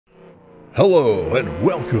Hello and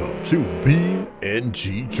welcome to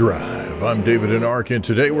BeamNG Drive. I'm davidinark and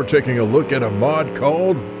today we're taking a look at a mod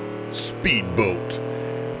called Speedboat.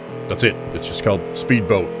 That's it. It's just called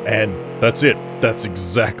Speedboat and that's it. That's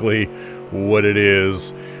exactly what it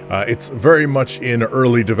is. It's very much in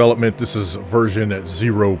early development. This is version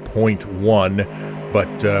 0.1, but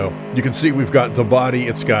you can see we've got the body.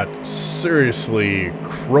 It's got seriously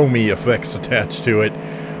chromy effects attached to it.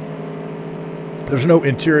 There's no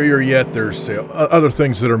interior yet. There's other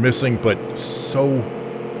things that are missing, but so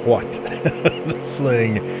what? This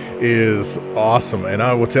thing is awesome. And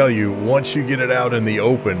I will tell you, once you get it out in the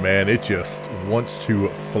open, man, it just wants to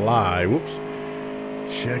fly. Whoops.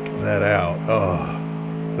 Check that out. Oh,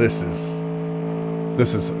 this is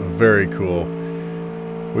very cool.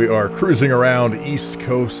 We are cruising around East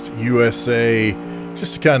Coast, USA,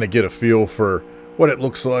 just to kind of get a feel for what it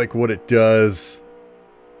looks like, what it does.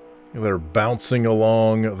 They're bouncing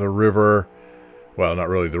along the river. Well, not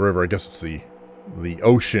really the river. I guess it's the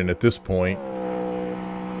ocean at this point.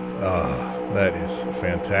 That is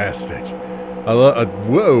fantastic. I love.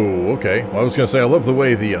 Whoa. Okay. Well, I was gonna say I love the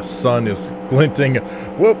way the sun is glinting.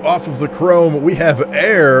 Whoop! Off of the chrome, we have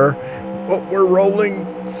air. Oh, we're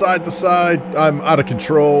rolling side to side. I'm out of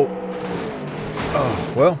control.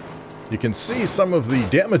 Oh well. You can see some of the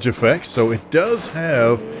damage effects. So it does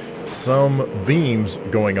have some beams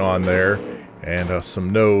going on there and some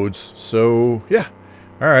nodes. So yeah,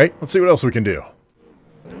 all right, let's see what else we can do.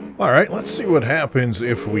 All right, let's see what happens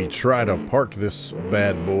if we try to park this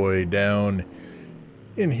bad boy down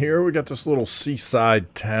in here. We got this little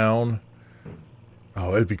seaside town.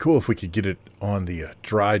 Oh, it'd be cool if we could get it on the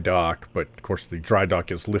dry dock, but of course the dry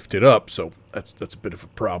dock is lifted up, so that's a bit of a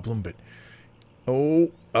problem. But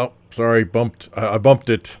oh sorry, I bumped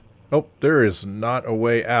it. Oh, there is not a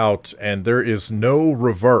way out, and there is no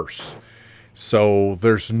reverse. So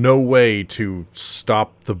there's no way to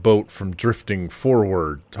stop the boat from drifting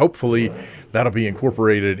forward. Hopefully, that'll be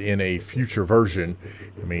incorporated in a future version.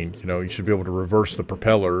 I mean, you know, you should be able to reverse the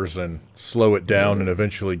propellers and slow it down and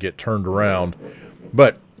eventually get turned around.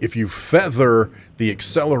 But if you feather the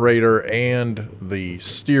accelerator and the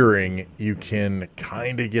steering, you can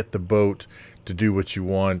kind of get the boat to do what you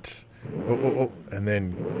want. Oh, and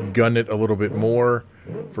then gun it a little bit more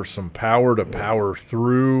for some power to power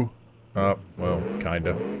through. Well, kind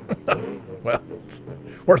of. Well, it's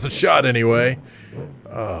worth a shot anyway.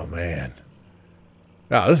 Oh, man.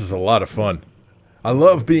 Ah, this is a lot of fun. I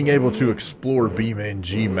love being able to explore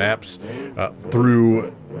BeamNG maps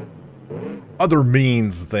through other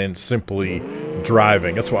means than simply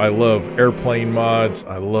driving. That's why I love airplane mods.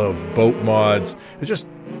 I love boat mods. It just,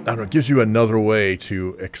 I don't know, it gives you another way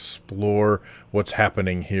to explore what's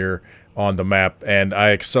happening here on the map. And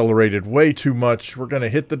I accelerated way too much. We're going to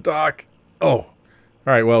hit the dock. Oh, all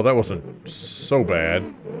right. Well, that wasn't so bad.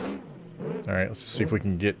 All right, let's see if we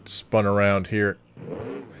can get spun around here.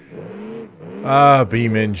 Ah,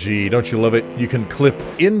 BeamNG, don't you love it? You can clip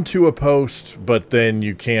into a post, but then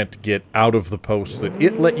you can't get out of the post that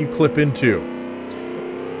it let you clip into.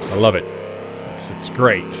 I love it. It's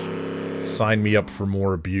great. Sign me up for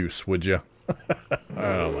more abuse, would you?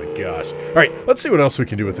 Oh my gosh. All right, let's see what else we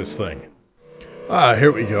can do with this thing.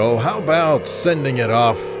 Here we go. How about sending it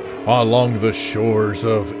off along the shores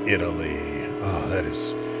of Italy? That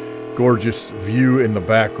is gorgeous view in the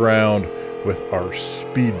background with our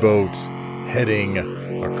speedboat heading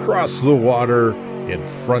across the water in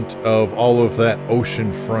front of all of that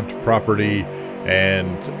oceanfront property.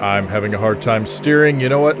 And I'm having a hard time steering. You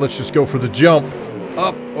know what? Let's just go for the jump.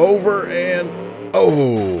 Up, over, and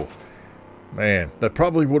oh, man, that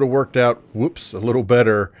probably would have worked out, whoops, a little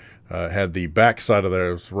better had the backside of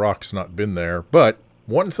those rocks not been there. But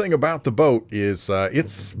one thing about the boat is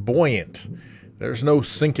it's buoyant. There's no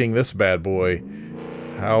sinking this bad boy.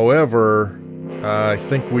 However, I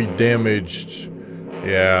think we damaged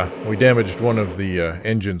one of the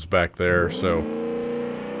engines back there. So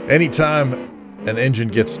anytime an engine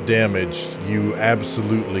gets damaged, you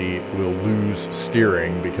absolutely will lose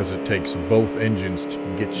steering because it takes both engines to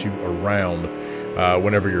get you around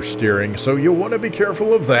whenever you're steering. So you'll want to be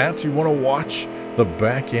careful of that. You want to watch the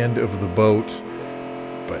back end of the boat.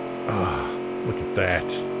 But look at that.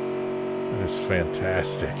 That is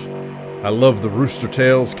fantastic. I love the rooster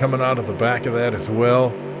tails coming out of the back of that as well.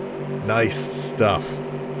 Nice stuff.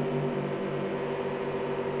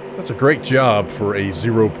 That's a great job for a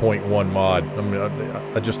 0.1 mod. I mean,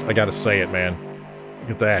 I gotta say it, man.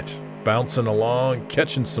 Look at that. Bouncing along,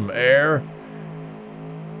 catching some air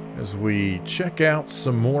as we check out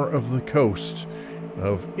some more of the coast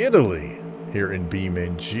of Italy here in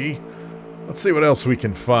BeamNG. Let's see what else we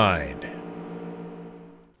can find.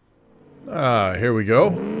 Here we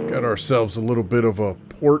go. Got ourselves a little bit of a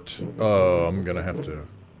port. I'm gonna have to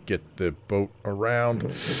get the boat around.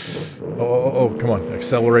 Oh, come on.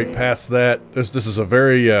 Accelerate past that. This is a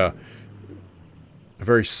very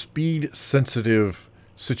speed-sensitive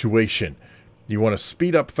situation. You want to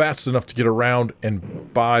speed up fast enough to get around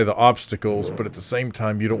and by the obstacles, but at the same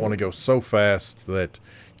time, you don't want to go so fast that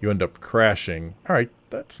you end up crashing. All right,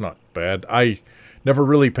 that's not bad. I never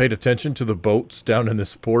really paid attention to the boats down in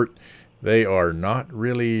this port. They are not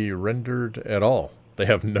really rendered at all. They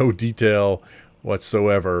have no detail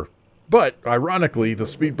whatsoever. But, ironically, the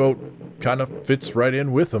Speedboat kind of fits right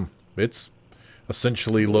in with them. It's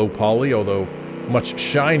essentially low poly, although much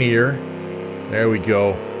shinier. There we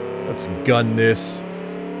go. Let's gun this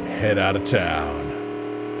and head out of town.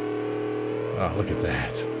 Oh, look at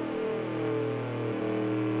that.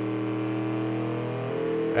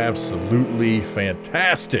 Absolutely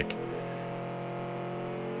fantastic.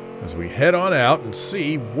 As we head on out and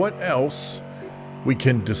see what else we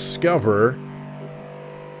can discover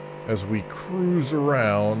as we cruise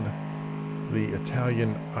around the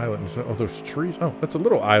Italian island. Oh, those trees. Oh, that's a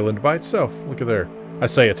little island by itself. Look at there. I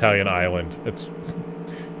say Italian island.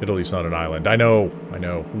 Italy's not an island. I know.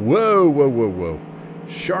 Whoa.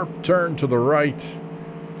 Sharp turn to the right.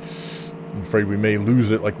 I'm afraid we may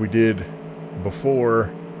lose it like we did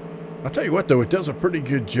before. I'll tell you what, though, it does a pretty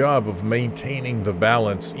good job of maintaining the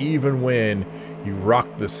balance even when you rock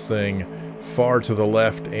this thing far to the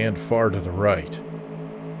left and far to the right.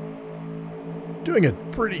 Doing a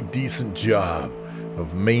pretty decent job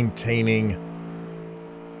of maintaining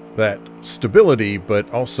that stability,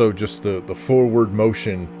 but also just the forward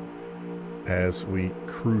motion as we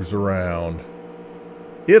cruise around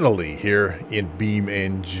Italy here in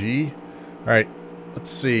BeamNG. All right, let's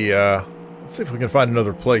see if we can find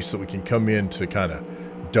another place that we can come in to kind of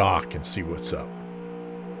dock and see what's up.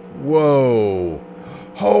 Whoa.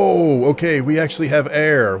 Oh, okay, we actually have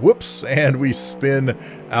air. Whoops, and we spin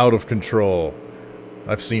out of control.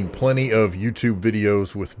 I've seen plenty of YouTube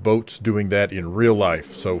videos with boats doing that in real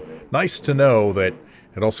life, so nice to know that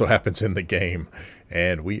it also happens in the game.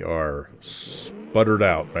 And we are sputtered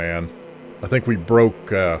out, man. I think we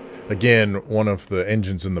broke, again, one of the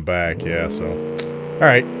engines in the back, yeah, so...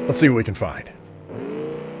 Alright, let's see what we can find.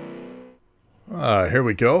 Here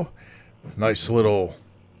we go. Nice little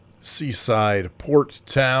seaside port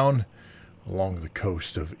town along the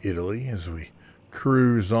coast of Italy as we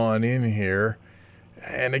cruise on in here.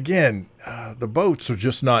 And again, the boats are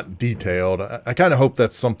just not detailed. I kind of hope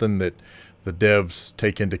that's something that the devs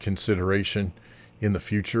take into consideration in the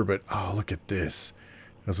future. But, oh, look at this.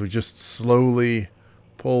 As we just slowly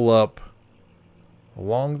pull up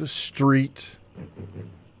along the street.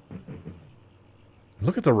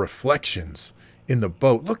 Look at the reflections in the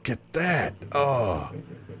boat. Look at that. Oh,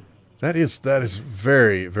 that is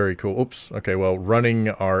very, very cool. Oops. Okay, well, running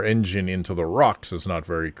our engine into the rocks is not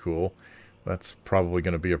very cool. That's probably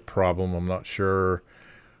going to be a problem. I'm not sure.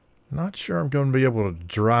 Not sure I'm going to be able to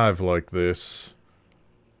drive like this.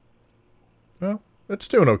 Well, it's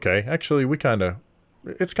doing okay. Actually,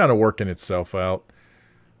 it's kind of working itself out.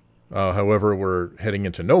 However, we're heading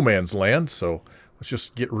into no man's land, so let's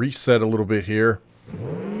just get reset a little bit here.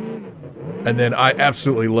 And then I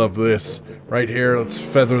absolutely love this right here. Let's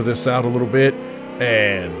feather this out a little bit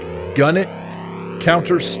and gun it,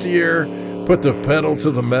 counter steer, put the pedal to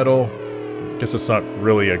the metal. Guess it's not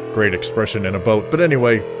really a great expression in a boat, but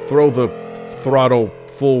anyway, throw the throttle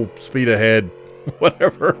full speed ahead,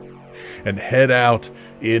 whatever, and head out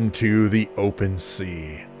into the open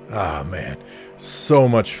sea. Ah, man, so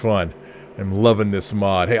much fun. I'm loving this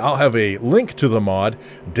mod. Hey, I'll have a link to the mod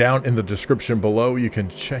down in the description below. You can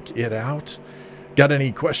check it out. Got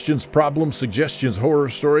any questions, problems, suggestions, horror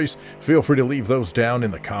stories? Feel free to leave those down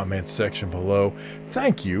in the comments section below.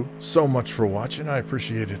 Thank you so much for watching. I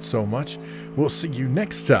appreciate it so much. We'll see you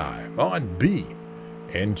next time on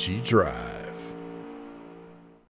BeamNG Drive.